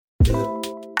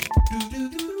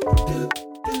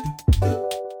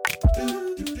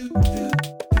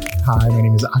Hi, my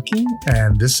name is Aki,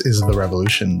 and this is The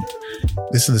Revolution.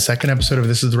 This is the second episode of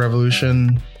This is The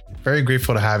Revolution. Very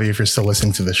grateful to have you if you're still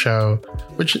listening to the show,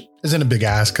 which isn't a big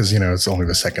ask because, it's only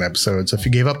the second episode. So if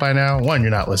you gave up by now, one, you're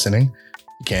not listening.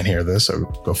 You can't hear this, so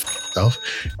go f yourself.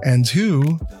 And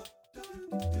two,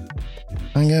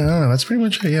 I don't know, that's pretty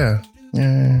much it. Yeah.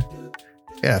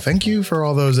 Thank you for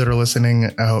all those that are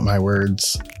listening. I hope my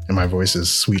words and my voice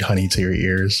is sweet honey to your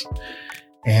ears.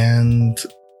 And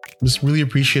just really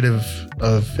appreciative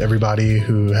of everybody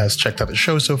who has checked out the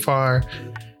show so far,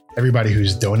 everybody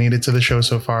who's donated to the show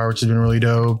so far, which has been really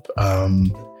dope.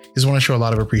 Just want to show a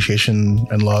lot of appreciation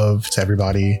and love to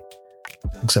everybody,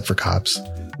 except for cops. So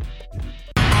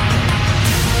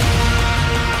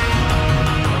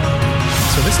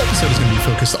this episode is going to be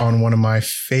focused on one of my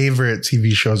favorite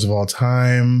TV shows of all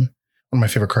time, one of my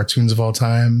favorite cartoons of all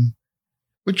time,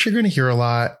 which you're going to hear a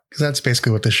lot because that's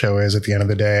basically what the show is at the end of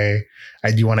the day.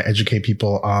 I do want to educate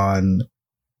people on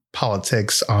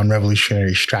politics, on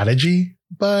revolutionary strategy,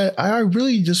 but I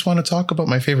really just want to talk about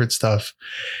my favorite stuff.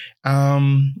 So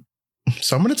I'm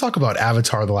going to talk about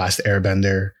Avatar: The Last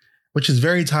Airbender, which is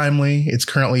very timely. It's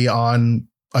currently on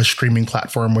a streaming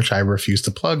platform, which I refuse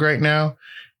to plug right now.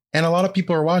 And a lot of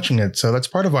people are watching it. So that's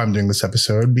part of why I'm doing this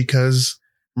episode, because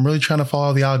I'm really trying to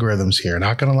follow the algorithms here.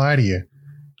 Not going to lie to you.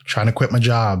 I'm trying to quit my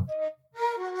job.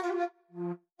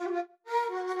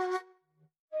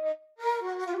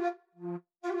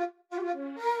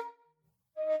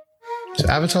 So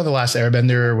Avatar: The Last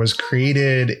Airbender was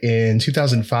created in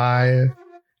 2005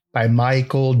 by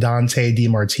Michael Dante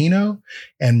DiMartino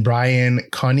and Brian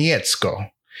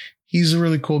Konietzko. He's a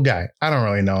really cool guy. I don't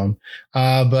really know him.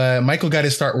 But Michael got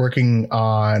to start working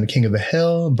on King of the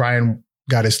Hill. Brian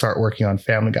got to start working on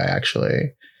Family Guy,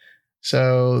 actually.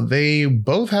 So they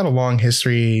both had a long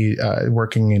history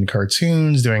working in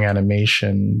cartoons, doing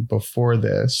animation before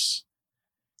this.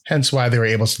 Hence why they were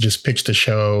able to just pitch the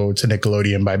show to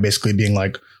Nickelodeon by basically being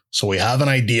like, so we have an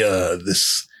idea.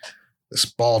 This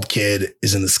bald kid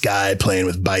is in the sky playing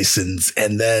with bisons,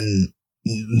 and then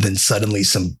suddenly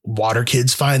some water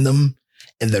kids find them,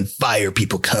 and then fire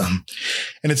people come.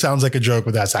 And it sounds like a joke,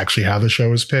 but that's actually how the show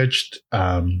was pitched.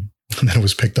 And then it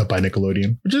was picked up by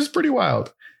Nickelodeon, which is pretty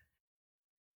wild.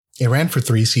 It ran for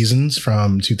 3 seasons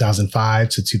from 2005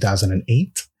 to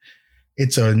 2008.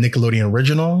 It's a Nickelodeon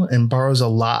original and borrows a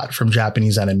lot from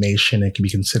Japanese animation. It can be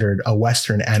considered a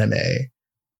Western anime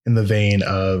in the vein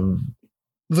of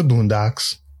The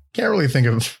Boondocks. Can't really think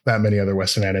of that many other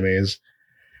Western animes.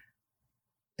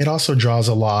 It also draws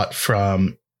a lot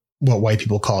from what white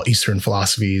people call Eastern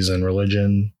philosophies and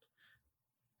religion.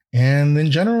 And in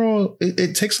general,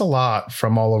 it takes a lot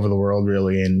from all over the world,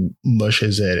 really, and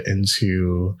mushes it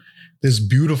into this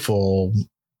beautiful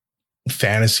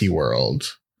fantasy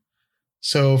world.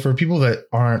 So for people that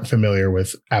aren't familiar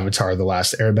with Avatar: The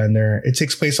Last Airbender, it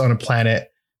takes place on a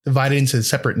planet divided into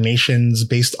separate nations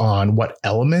based on what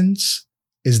elements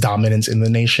is dominant in the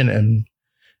nation. And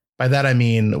by that, I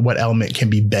mean what element can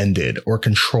be bended or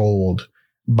controlled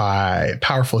by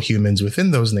powerful humans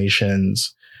within those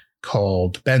nations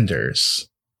called benders.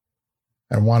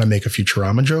 I want to make a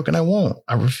Futurama joke and I won't.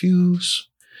 I refuse.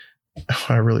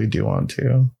 I really do want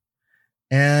to.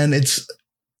 And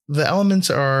the elements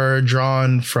are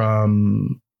drawn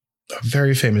from a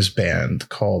very famous band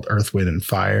called Earth, Wind and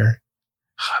Fire.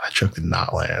 That joke did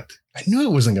not land. I knew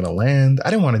it wasn't going to land.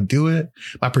 I didn't want to do it.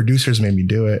 My producers made me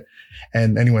do it.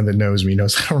 And anyone that knows me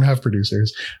knows I don't have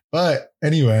producers. But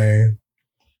anyway,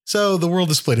 so the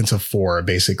world is split into 4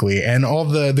 basically. And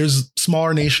there's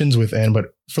smaller nations within,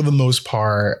 but for the most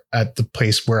part, at the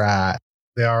place we're at,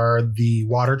 there are the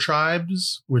water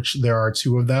tribes, which there are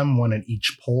 2 of them, one in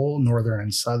each pole, northern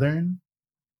and southern.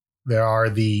 There are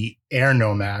the air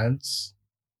nomads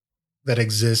that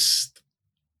exist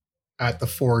at the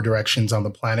 4 directions on the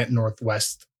planet,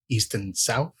 northwest, east, and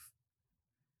south.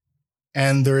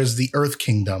 And there is the Earth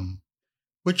Kingdom,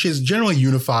 which is generally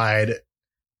unified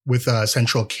with a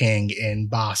central king in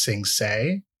Ba Sing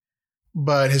Se.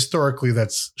 But historically,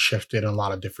 that's shifted in a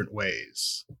lot of different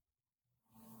ways.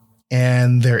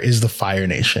 And there is the Fire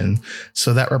Nation.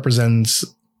 So that represents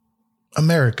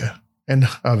America and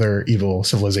other evil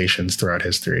civilizations throughout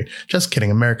history. Just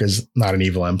kidding. America's not an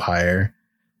evil empire.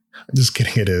 Just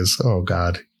kidding. It is. Oh,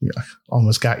 God. Yeah,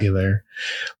 almost got you there.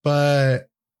 But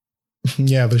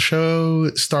yeah, the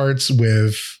show starts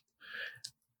with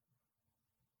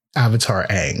Avatar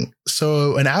Aang.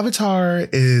 So an avatar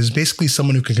is basically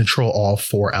someone who can control all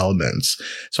 4 elements.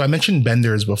 So I mentioned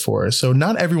benders before. So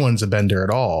not everyone's a bender at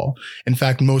all. In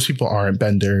fact, most people aren't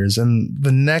benders. And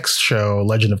the next show,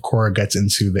 Legend of Korra, gets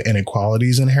into the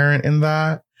inequalities inherent in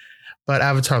that. But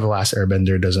Avatar: The Last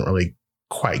Airbender doesn't really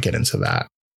quite get into that.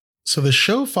 So the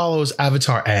show follows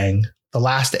Avatar Aang, the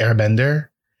last airbender,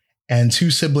 and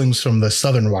two siblings from the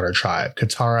Southern Water Tribe,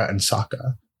 Katara and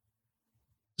Sokka.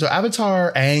 So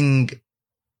Avatar Aang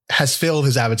has failed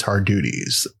his Avatar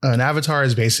duties. An Avatar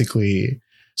is basically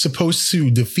supposed to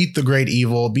defeat the great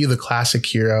evil, be the classic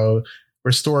hero,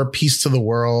 restore peace to the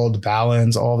world,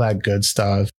 balance, all that good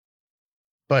stuff.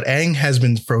 But Aang has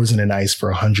been frozen in ice for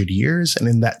 100 years, and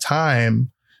in that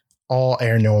time, all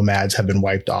air nomads have been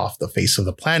wiped off the face of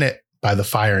the planet by the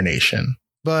Fire Nation.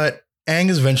 But Aang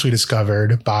is eventually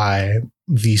discovered by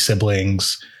the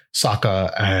siblings,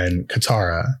 Sokka and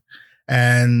Katara.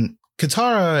 And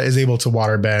Katara is able to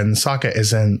waterbend, Sokka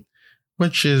isn't,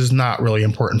 which is not really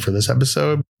important for this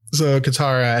episode. So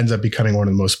Katara ends up becoming one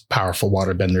of the most powerful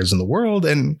waterbenders in the world.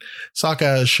 And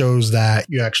Sokka shows that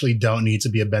you actually don't need to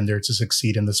be a bender to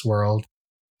succeed in this world,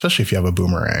 especially if you have a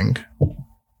boomerang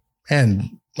and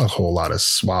a whole lot of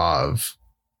suave,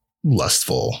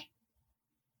 lustful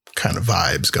kind of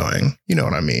vibes going. You know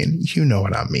what I mean? You know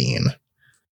what I mean.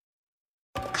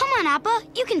 Come on, Appa.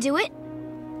 You can do it.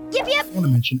 Yep, yep. I want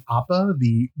to mention Appa,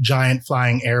 the giant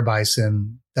flying air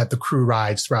bison that the crew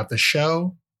rides throughout the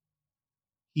show.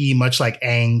 He, much like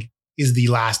Aang, is the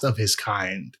last of his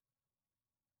kind.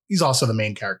 He's also the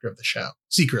main character of the show,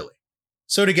 secretly.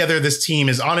 So together, this team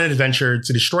is on an adventure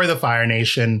to destroy the Fire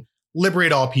Nation,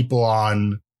 liberate all people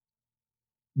on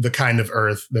the kind of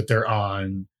Earth that they're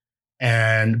on,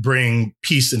 and bring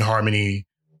peace and harmony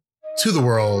to the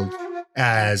world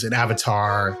as an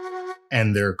Avatar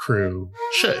and their crew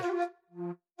should.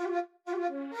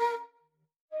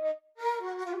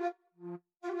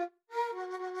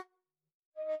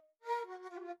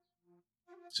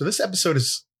 So this episode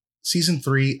is season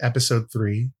 3, episode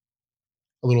 3,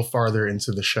 a little farther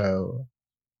into the show.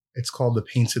 It's called The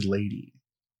Painted Lady.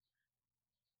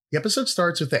 The episode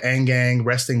starts with the Aang Gang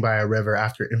resting by a river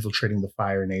after infiltrating the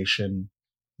Fire Nation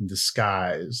in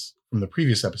disguise from the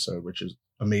previous episode, which is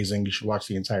amazing. You should watch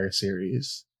the entire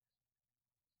series.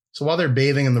 So while they're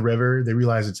bathing in the river, they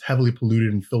realize it's heavily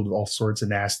polluted and filled with all sorts of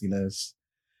nastiness.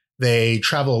 They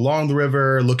travel along the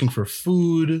river looking for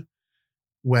food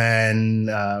when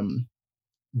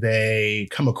they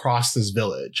come across this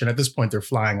village. And at this point, they're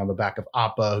flying on the back of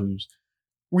Appa, who's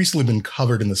recently been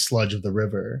covered in the sludge of the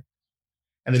river.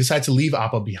 And they decide to leave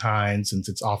Appa behind since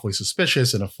it's awfully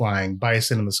suspicious, and a flying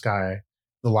bison in the sky,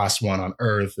 the last one on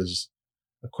Earth, is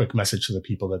a quick message to the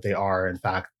people that they are, in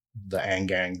fact, the Aang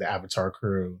Gang, the Avatar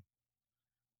crew.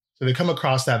 So they come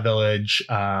across that village,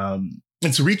 and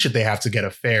to reach it, they have to get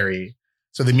a ferry.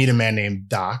 So they meet a man named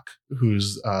Doc,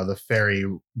 who's the ferry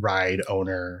ride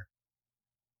owner.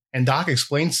 And Doc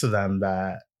explains to them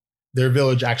that their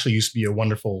village actually used to be a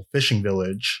wonderful fishing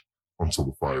village until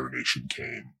the Fire Nation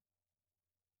came.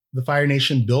 The Fire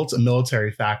Nation built a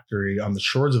military factory on the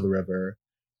shores of the river,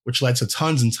 which led to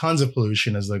tons and tons of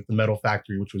pollution, as like the metal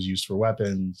factory, which was used for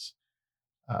weapons,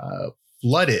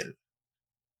 flooded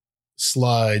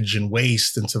sludge and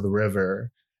waste into the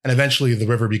river. And eventually the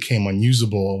river became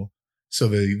unusable, so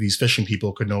these fishing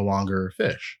people could no longer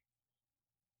fish.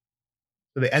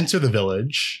 So they enter the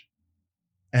village,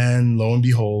 and lo and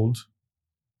behold,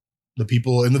 the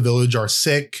people in the village are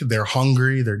sick, they're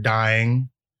hungry, they're dying.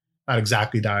 Not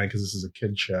exactly dying because this is a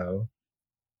kid show.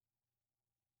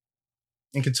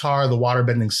 And Katara, the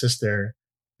waterbending sister,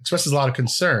 expresses a lot of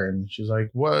concern. She's like,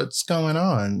 what's going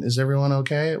on? Is everyone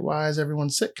okay? Why is everyone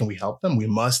sick? Can we help them? We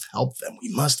must help them.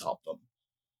 We must help them.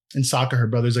 And Sokka, her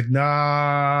brother's like,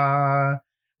 nah,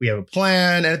 we have a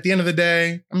plan. And at the end of the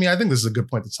day, I mean, I think this is a good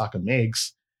point that Sokka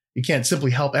makes. You can't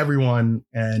simply help everyone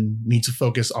and need to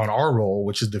focus on our role,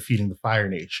 which is defeating the Fire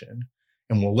Nation.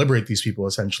 And we'll liberate these people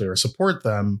essentially, or support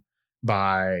them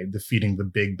by defeating the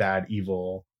big bad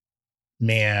evil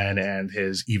man and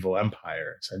his evil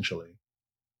empire, essentially.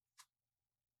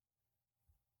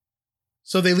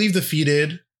 So they leave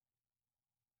defeated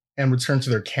and return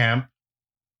to their camp.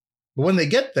 But when they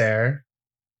get there,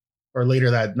 or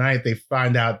later that night, they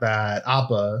find out that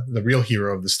Appa, the real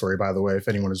hero of the story, by the way, if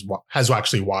anyone has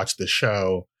actually watched the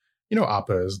show, you know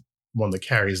Appa is one that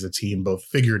carries the team both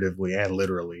figuratively and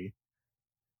literally.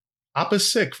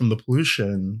 Appa's sick from the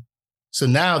pollution. So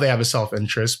now they have a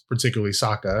self-interest, particularly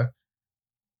Sokka,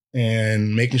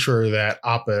 in making sure that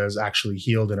Appa is actually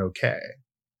healed and okay.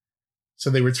 So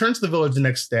they return to the village the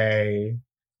next day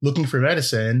looking for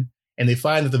medicine, and they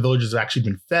find that the villagers have actually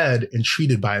been fed and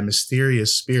treated by a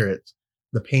mysterious spirit,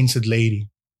 the Painted Lady.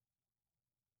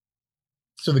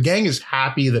 So the gang is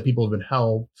happy that people have been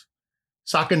helped.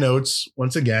 Sokka notes,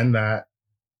 once again, that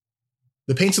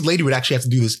the Painted Lady would actually have to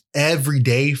do this every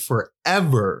day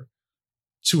forever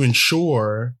to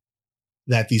ensure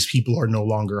that these people are no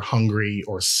longer hungry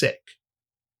or sick.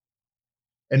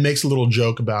 And makes a little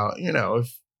joke about,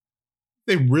 if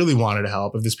they really wanted to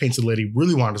help, if this painted lady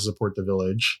really wanted to support the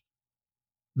village,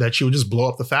 that she would just blow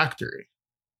up the factory.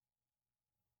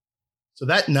 So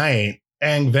that night,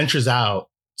 Aang ventures out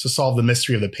to solve the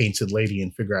mystery of the painted lady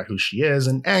and figure out who she is.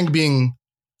 And Aang, being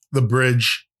the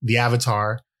bridge, the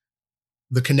avatar,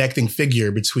 the connecting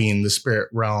figure between the spirit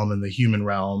realm and the human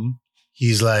realm,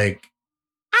 he's like,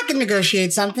 I can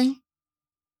negotiate something.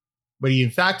 But he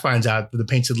in fact finds out that the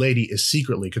painted lady is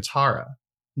secretly Katara.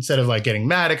 Instead of getting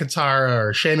mad at Katara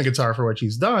or shaming Katara for what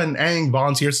she's done, Aang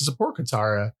volunteers to support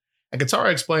Katara. And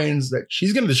Katara explains that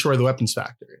she's going to destroy the weapons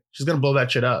factory. She's going to blow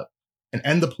that shit up and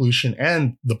end the pollution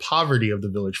and the poverty of the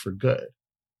village for good.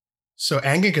 So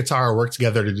Aang and Katara work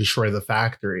together to destroy the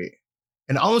factory.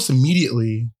 And almost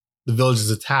immediately, the village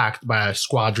is attacked by a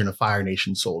squadron of Fire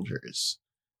Nation soldiers.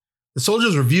 The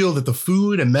soldiers reveal that the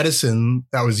food and medicine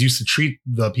that was used to treat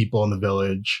the people in the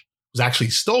village was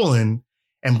actually stolen,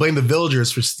 and blame the villagers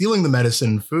for stealing the medicine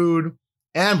and food,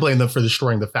 and blame them for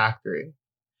destroying the factory. And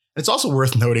it's also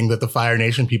worth noting that the Fire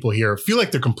Nation people here feel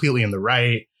like they're completely in the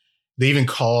right. They even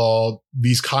call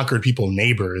these conquered people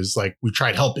neighbors. Like, we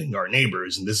tried helping our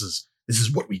neighbors, and this is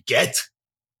what we get?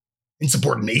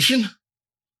 Insubordination?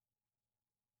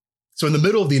 So in the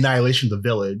middle of the annihilation of the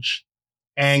village,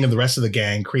 Aang and the rest of the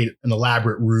gang create an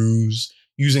elaborate ruse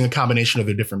using a combination of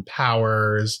their different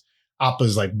powers.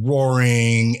 Appa's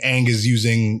roaring. Aang is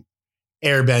using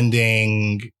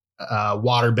airbending,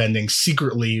 waterbending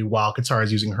secretly, while Katara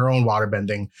is using her own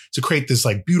waterbending to create this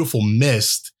beautiful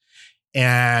mist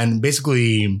and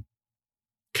basically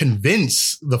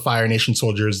convince the Fire Nation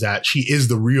soldiers that she is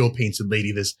the real painted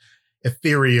lady, this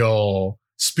ethereal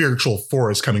spiritual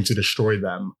force coming to destroy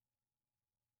them.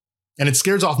 And it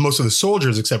scares off most of the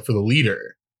soldiers except for the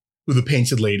leader, who the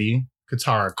painted lady,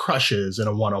 Katara, crushes in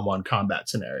a one-on-one combat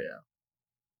scenario.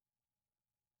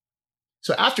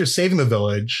 So after saving the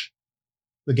village,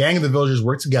 the gang of the villagers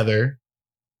work together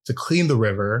to clean the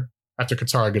river after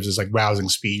Katara gives this rousing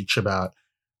speech about,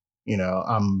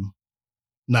 I'm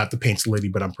not the painted lady,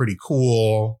 but I'm pretty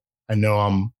cool. I know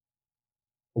I'm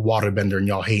a waterbender and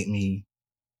y'all hate me.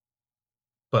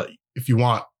 But if you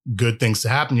want good things to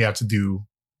happen, you have to do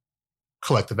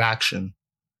collective action.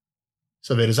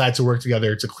 So they decide to work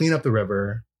together to clean up the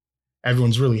river.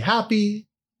 Everyone's really happy,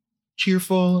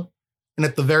 cheerful. And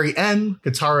at the very end,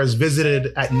 Katara is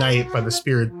visited at night by the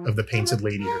spirit of the painted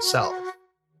lady herself.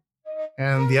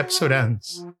 And the episode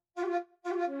ends.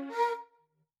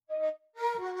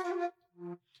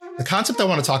 The concept I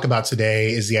want to talk about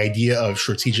today is the idea of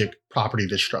strategic property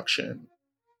destruction.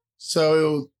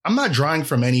 So I'm not drawing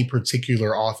from any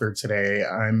particular author today.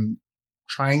 I'm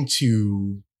trying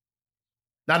to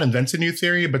not invent a new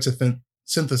theory, but to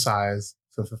synthesize.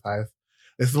 This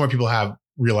is more people have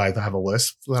realized I have a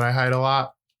list that I hide a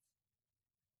lot.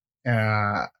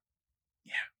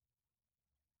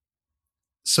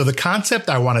 So the concept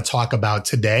I want to talk about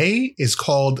today is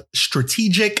called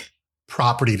strategic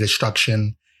property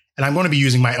destruction. And I'm going to be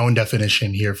using my own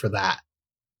definition here for that.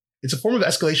 It's a form of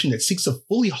escalation that seeks to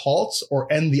fully halt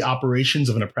or end the operations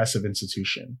of an oppressive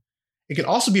institution. It can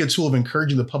also be a tool of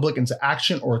encouraging the public into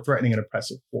action or threatening an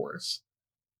oppressive force.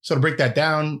 So to break that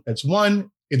down, that's 1,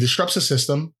 it disrupts a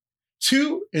system.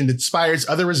 2, it inspires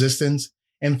other resistance.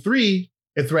 And 3,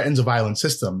 it threatens a violent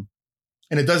system.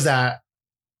 And it does that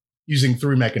using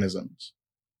 3 mechanisms,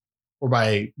 or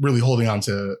by really holding on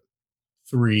to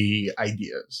 3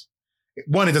 ideas.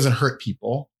 1, it doesn't hurt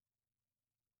people.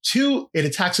 2, it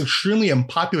attacks extremely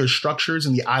unpopular structures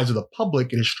in the eyes of the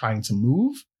public it is trying to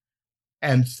move.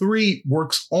 And 3,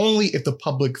 works only if the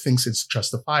public thinks it's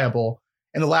justifiable.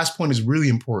 And the last point is really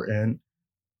important.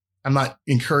 I'm not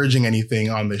encouraging anything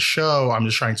on this show. I'm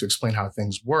just trying to explain how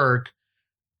things work.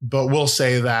 But we'll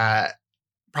say that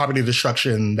property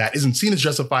destruction that isn't seen as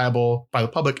justifiable by the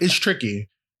public is tricky.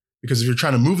 Because if you're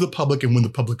trying to move the public and win the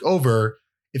public over,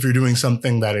 if you're doing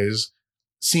something that is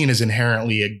seen as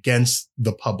inherently against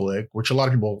the public, which a lot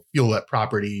of people feel that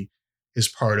property is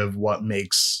part of what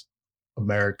makes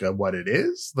America what it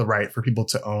is, the right for people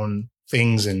to own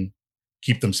things and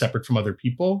keep them separate from other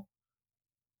people,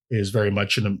 is very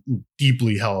much a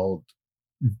deeply held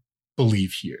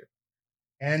belief here.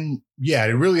 And yeah,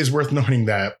 it really is worth noting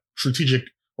that strategic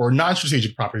or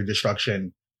non-strategic property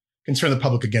destruction can turn the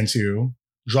public against you,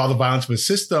 draw the violence of a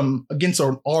system against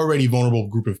an already vulnerable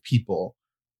group of people.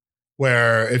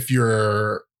 Where if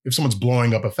someone's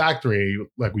blowing up a factory,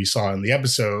 like we saw in the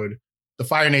episode, the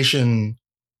Fire Nation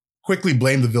quickly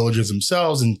blame the villagers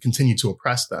themselves and continue to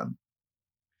oppress them.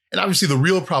 And obviously the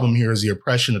real problem here is the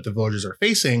oppression that the villagers are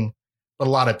facing But a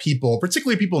lot of people,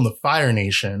 particularly people in the Fire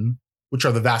Nation, which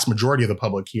are the vast majority of the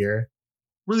public here,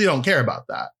 really don't care about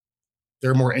that.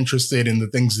 They're more interested in the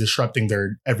things disrupting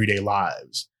their everyday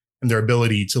lives and their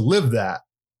ability to live that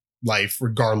life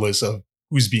regardless of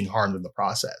who's being harmed in the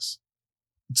process.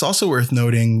 It's also worth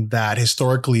noting that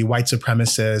historically, white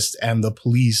supremacists and the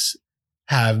police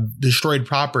have destroyed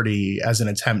property as an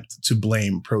attempt to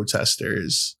blame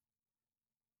protesters.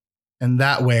 And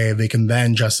that way, they can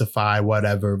then justify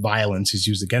whatever violence is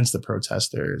used against the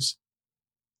protesters.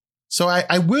 So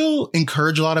I will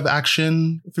encourage a lot of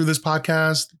action through this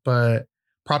podcast, but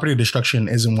property destruction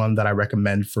isn't one that I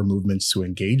recommend for movements to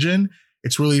engage in.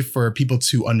 It's really for people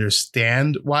to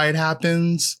understand why it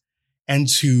happens and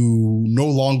to no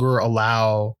longer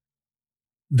allow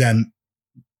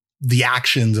the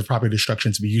actions of property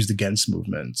destruction to be used against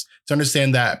movements. To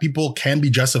understand that people can be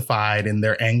justified in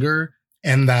their anger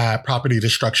and that property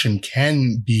destruction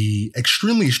can be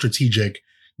extremely strategic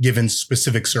given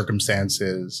specific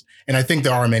circumstances. And I think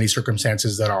there are many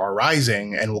circumstances that are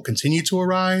arising and will continue to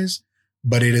arise,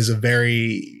 but it is a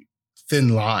very thin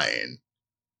line.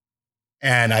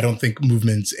 And I don't think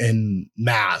movements in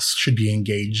mass should be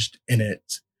engaged in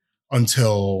it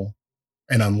until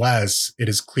and unless it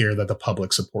is clear that the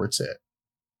public supports it.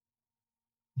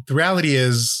 The reality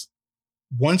is,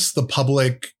 once the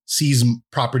public sees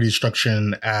property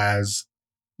destruction as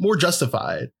more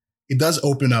justified, it does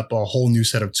open up a whole new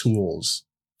set of tools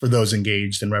for those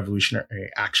engaged in revolutionary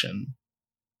action.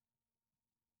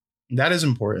 That is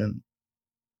important.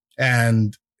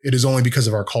 And it is only because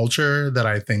of our culture that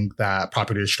I think that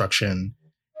property destruction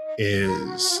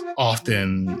is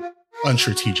often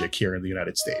unstrategic here in the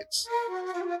United States.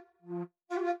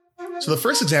 So the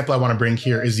first example I want to bring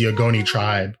here is the Ogoni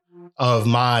tribe of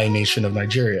my nation of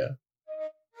Nigeria.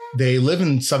 They live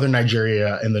in southern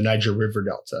Nigeria in the Niger River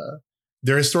Delta.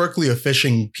 They're historically a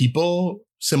fishing people,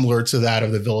 similar to that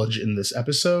of the village in this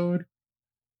episode.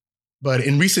 But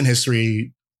in recent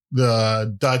history,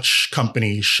 the Dutch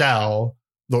company Shell,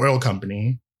 the oil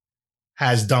company,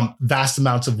 has dumped vast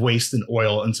amounts of waste and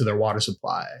oil into their water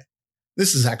supply.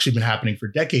 This has actually been happening for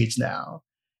decades now,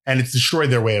 and it's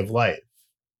destroyed their way of life.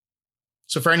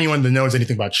 So for anyone that knows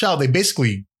anything about Shell,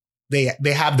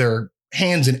 they have their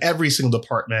hands in every single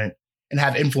department and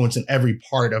have influence in every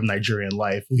part of Nigerian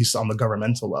life, at least on the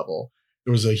governmental level.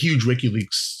 There was a huge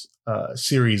WikiLeaks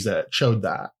series that showed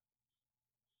that.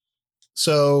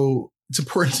 So it's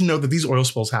important to note that these oil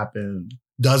spills happen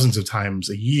dozens of times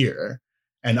a year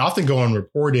and often go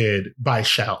unreported by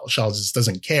Shell. Shell just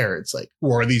doesn't care. It's like,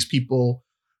 who are these people?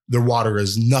 Their water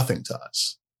is nothing to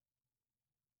us.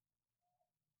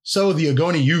 So the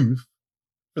Ogoni youth,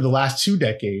 for the last 2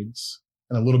 decades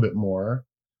and a little bit more,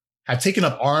 have taken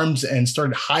up arms and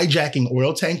started hijacking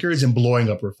oil tankers and blowing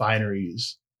up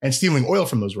refineries and stealing oil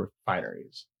from those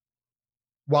refineries.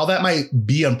 While that might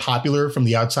be unpopular from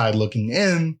the outside looking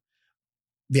in,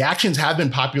 the actions have been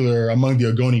popular among the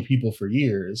Ogoni people for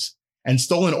years, and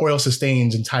stolen oil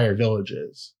sustains entire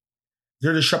villages.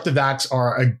 Their disruptive acts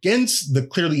are against the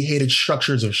clearly hated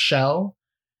structures of Shell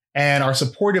and are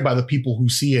supported by the people who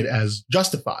see it as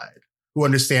justified, who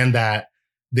understand that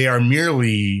they are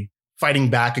merely fighting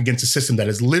back against a system that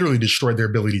has literally destroyed their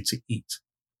ability to eat.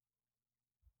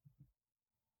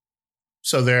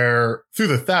 So they're, through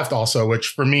the theft also, which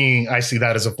for me, I see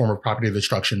that as a form of property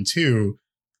destruction too,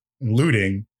 and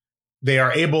looting, they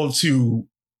are able to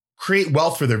create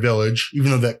wealth for their village,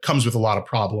 even though that comes with a lot of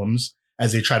problems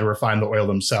as they try to refine the oil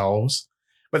themselves.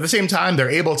 But at the same time, they're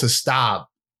able to stop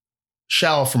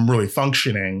Shell from really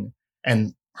functioning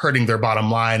and hurting their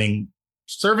bottom line and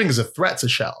serving as a threat to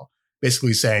Shell,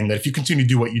 basically saying that if you continue to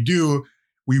do what you do,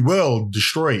 we will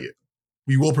destroy you.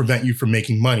 We will prevent you from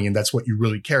making money, and that's what you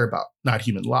really care about, not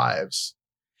human lives.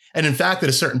 And in fact, at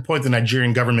a certain point, the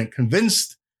Nigerian government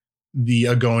convinced the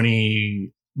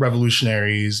Ogoni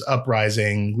revolutionaries,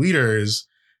 uprising leaders,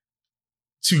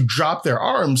 to drop their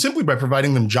arms simply by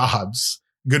providing them jobs,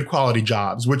 good quality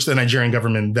jobs, which the Nigerian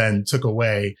government then took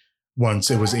away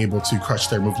once it was able to crush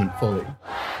their movement fully.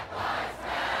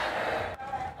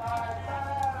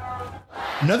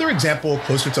 Another example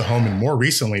closer to home and more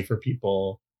recently for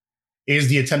people is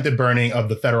the attempted burning of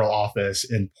the federal office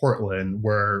in Portland,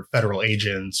 where federal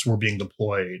agents were being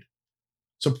deployed.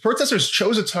 So protesters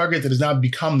chose a target that has now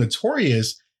become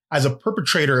notorious as a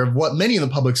perpetrator of what many in the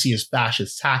public see as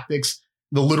fascist tactics,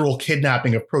 the literal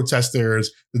kidnapping of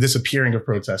protesters, the disappearing of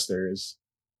protesters.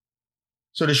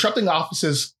 So disrupting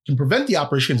offices can prevent the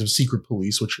operations of secret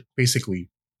police, which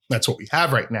basically that's what we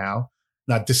have right now,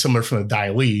 not dissimilar from the Dai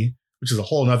Li, which is a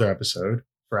whole nother episode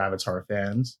for Avatar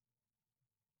fans.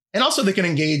 And also they can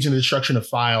engage in the destruction of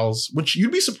files, which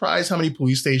you'd be surprised how many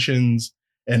police stations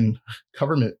and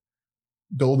government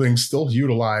buildings still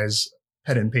utilize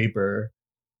pen and paper,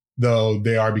 though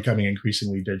they are becoming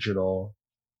increasingly digital.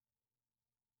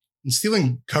 And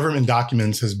stealing government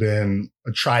documents has been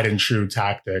a tried and true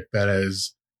tactic that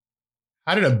has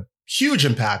had a huge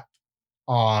impact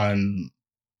on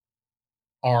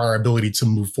our ability to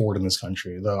move forward in this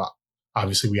country, though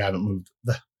obviously we haven't moved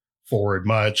forward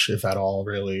much, if at all,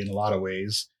 really, in a lot of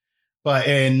ways. But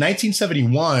in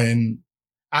 1971,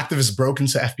 activists broke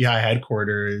into FBI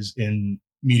headquarters in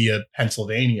Media,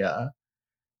 Pennsylvania,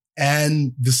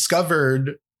 and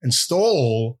discovered and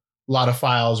stole a lot of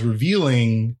files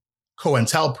revealing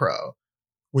COINTELPRO,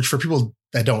 which, for people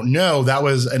that don't know, that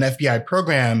was an FBI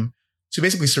program to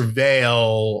basically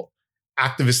surveil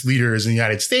activist leaders in the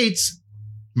United States,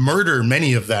 murder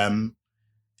many of them,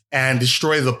 and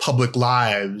destroy the public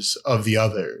lives of the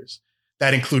others.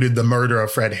 That included the murder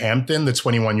of Fred Hampton, the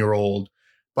 21-year-old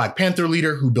Black Panther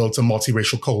leader who built a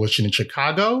multiracial coalition in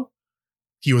Chicago.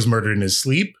 He was murdered in his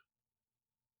sleep.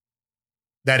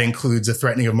 That includes the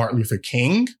threatening of Martin Luther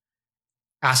King,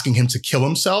 asking him to kill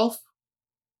himself,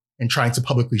 and trying to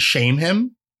publicly shame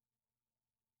him.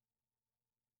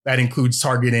 That includes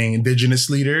targeting indigenous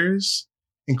leaders,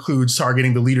 includes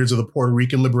targeting the leaders of the Puerto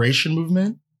Rican liberation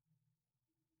movement.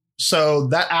 So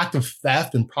that act of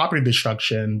theft and property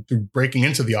destruction through breaking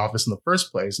into the office in the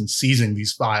first place and seizing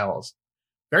these files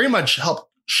very much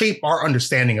helped shape our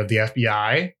understanding of the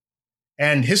FBI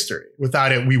and history.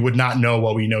 Without it, we would not know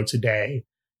what we know today,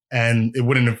 and it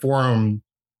wouldn't inform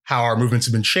how our movements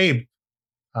have been shaped.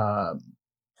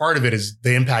 Part of it is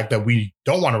the impact that we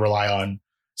don't want to rely on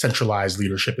centralized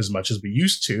leadership as much as we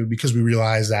used to, because we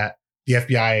realize that the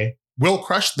FBI will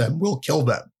crush them, will kill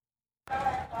them.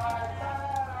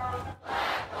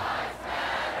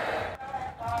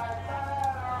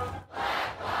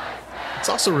 It's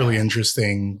also really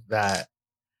interesting that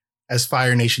as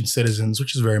Fire Nation citizens,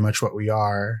 which is very much what we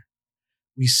are,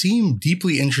 we seem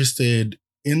deeply interested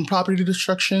in property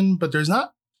destruction, but there's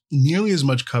not nearly as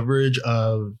much coverage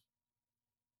of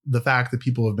the fact that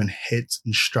people have been hit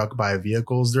and struck by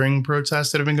vehicles during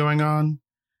protests that have been going on,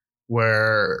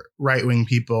 where right-wing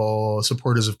people,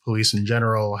 supporters of police in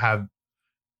general, have,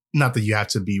 not that you have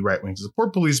to be right-wing to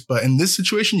support police, but in this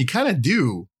situation, you kind of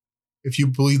do. If you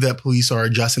believe that police are a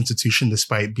just institution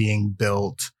despite being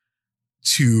built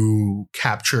to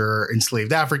capture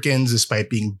enslaved Africans, despite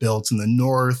being built in the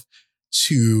North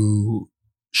to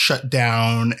shut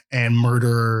down and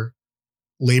murder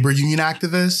labor union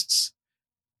activists.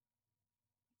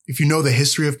 If you know the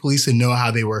history of police and know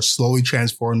how they were slowly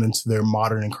transformed into their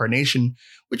modern incarnation,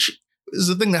 which is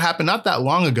a thing that happened not that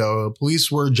long ago.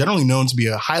 Police were generally known to be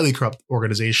a highly corrupt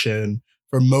organization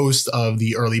for most of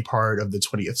the early part of the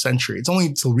 20th century. It's only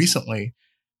until recently,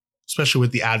 especially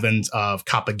with the advent of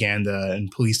propaganda and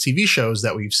police TV shows,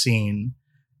 that we've seen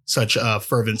such a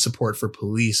fervent support for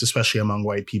police, especially among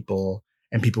white people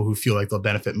and people who feel like they'll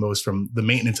benefit most from the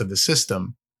maintenance of the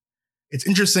system. It's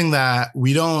interesting that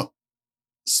we don't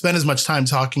spend as much time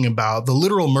talking about the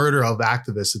literal murder of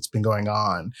activists that's been going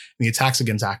on and the attacks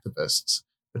against activists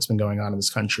that's been going on in this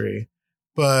country.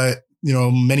 But, you know,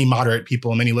 many moderate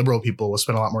people, many liberal people will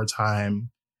spend a lot more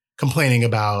time complaining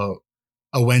about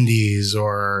a Wendy's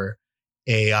or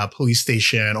a police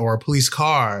station or a police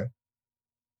car.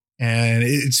 And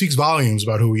it speaks volumes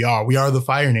about who we are. We are the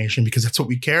Fire Nation because that's what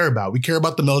we care about. We care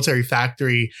about the military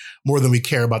factory more than we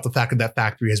care about the fact that that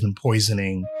factory has been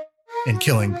poisoning and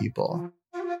killing people.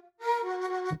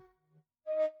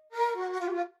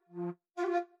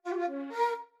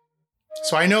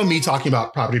 So I know me talking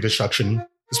about property destruction,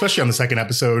 especially on the second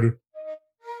episode, it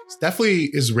definitely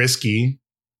is risky.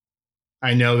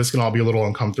 I know this can all be a little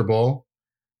uncomfortable,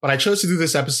 but I chose to do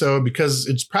this episode because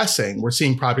it's pressing. We're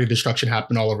seeing property destruction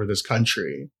happen all over this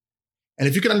country. And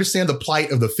if you can understand the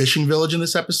plight of the fishing village in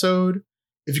this episode,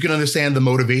 if you can understand the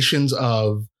motivations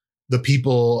of the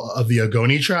people of the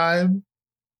Ogoni tribe,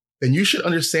 then you should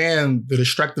understand the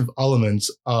destructive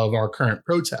elements of our current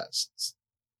protests.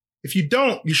 If you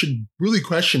don't, you should really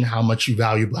question how much you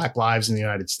value Black lives in the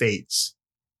United States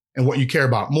and what you care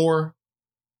about more,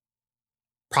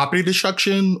 property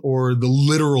destruction or the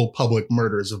literal public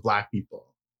murders of Black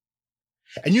people.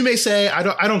 And you may say, I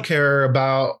don't care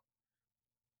about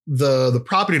the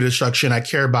property destruction. I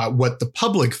care about what the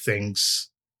public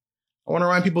thinks. I want to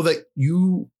remind people that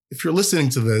if you're listening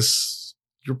to this,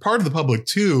 you're part of the public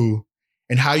too,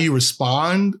 and how you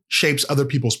respond shapes other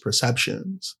people's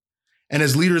perceptions. And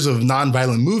as leaders of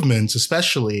nonviolent movements,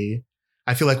 especially,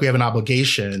 I feel like we have an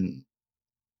obligation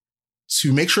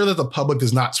to make sure that the public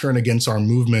does not turn against our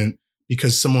movement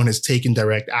because someone has taken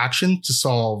direct action to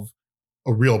solve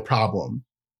a real problem.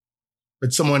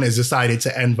 but someone has decided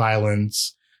to end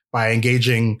violence by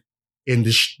engaging in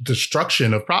the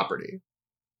destruction of property.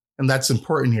 And that's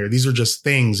important here. These are just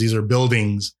things. These are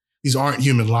buildings. These aren't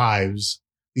human lives.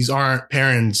 These aren't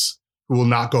parents who will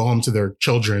not go home to their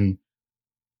children.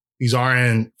 These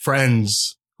aren't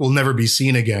friends who will never be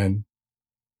seen again.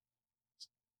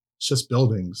 It's just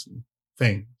buildings and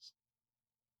things.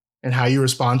 And how you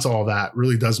respond to all that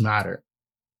really does matter.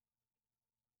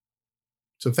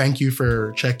 So thank you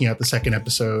for checking out the second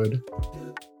episode.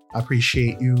 I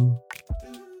appreciate you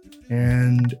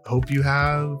and hope you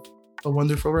have a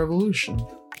wonderful revolution.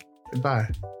 Goodbye.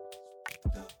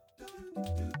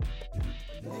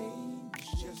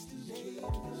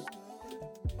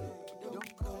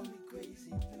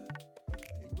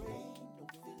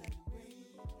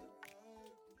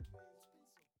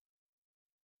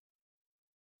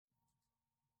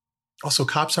 Also,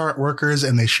 cops aren't workers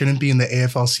and they shouldn't be in the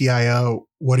AFL-CIO.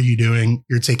 What are you doing?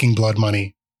 You're taking blood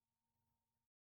money.